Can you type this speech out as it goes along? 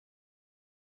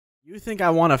You think I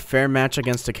want a fair match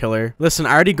against a killer? Listen,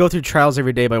 I already go through trials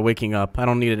every day by waking up. I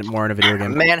don't need it more in a video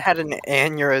game. Man had an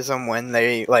aneurysm when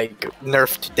they, like,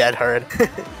 nerfed Dead Hard.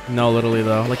 No, literally,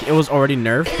 though. Like, it was already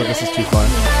nerfed, but this is too far.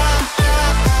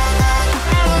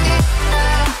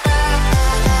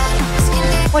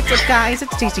 What's up, guys?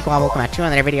 It's TastyGuava. Welcome back to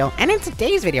another video. And in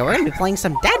today's video, we're going to be playing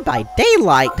some Dead by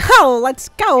Daylight. Oh, let's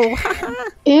go!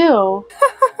 Ew.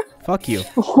 Fuck you.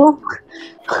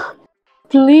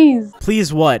 Please.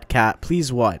 Please what, cat?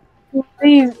 Please what?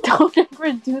 Please, don't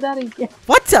ever do that again.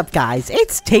 What's up, guys?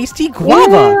 It's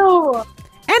TastyGuava. Ew.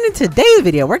 And in today's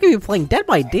video, we're going to be playing Dead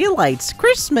by Daylight's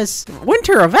Christmas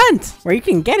winter event, where you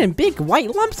can get in big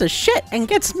white lumps of shit and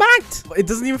get smacked. It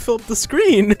doesn't even fill up the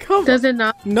screen. Come Does it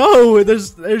not? No,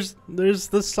 there's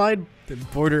the side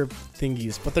border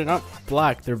thingies, but they're not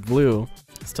black, they're blue.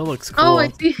 It still looks cool. Oh, I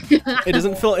see. It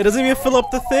doesn't even fill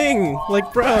up the thing. Like,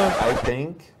 bruh. I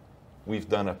think we've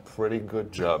done a pretty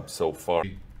good job so far.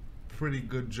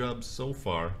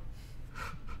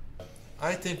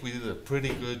 I think we did a pretty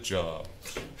good job.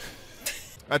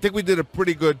 I think we did a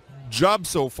pretty good job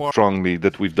so far. Strongly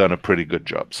that we've done a pretty good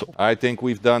job. So I think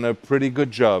we've done a pretty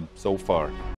good job so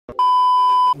far.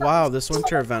 Wow, this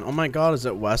winter event. Oh my god, is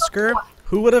it Wesker?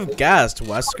 Who would have guessed?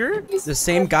 Wesker? The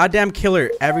same goddamn killer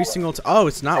every single time. Oh,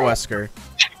 it's not Wesker.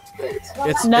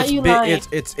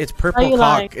 It's purple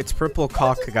cock. It's purple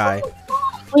cock guy.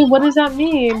 Wait, what does that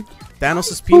mean?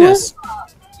 Thanos' penis.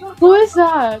 Who is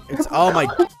that? It's oh my.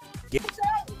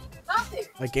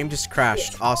 My game just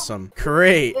crashed. Awesome.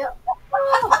 Great.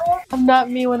 I'm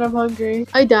not me when I'm hungry.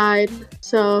 I died,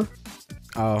 so.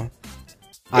 Oh.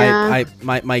 Yeah.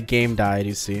 My game died,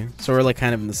 you see. So we're like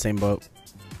kind of in the same boat.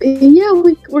 Yeah,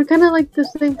 we're kind of like the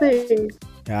same thing.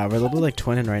 Yeah, we're literally like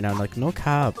twinning right now. Like, no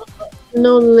cap.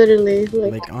 No, literally.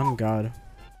 Like on God.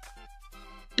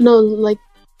 No, like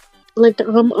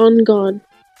I'm on God.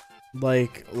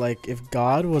 Like if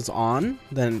God was on,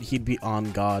 then he'd be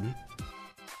on God.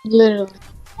 Literally.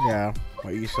 Yeah.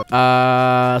 What you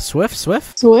said. Swift?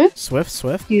 Swift?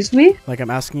 Excuse me? Like, I'm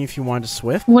asking you if you wanted to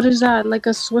Swift? What is that? Like a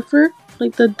Swiffer?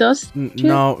 Like the dust?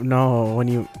 No. When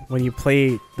you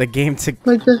play the game to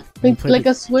like a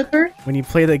Swiffer? When you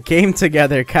play the game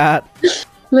together, cat.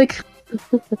 Like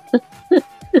You're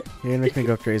gonna make me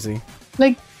go crazy.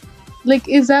 Like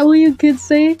is that what you kids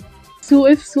say?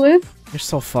 Swift? You're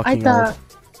so fucking old.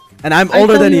 And I'm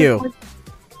older than you.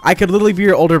 I could literally be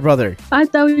your older brother. I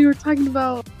thought we were talking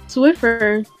about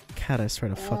Swiffer. Cat, I swear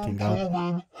to fucking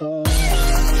God.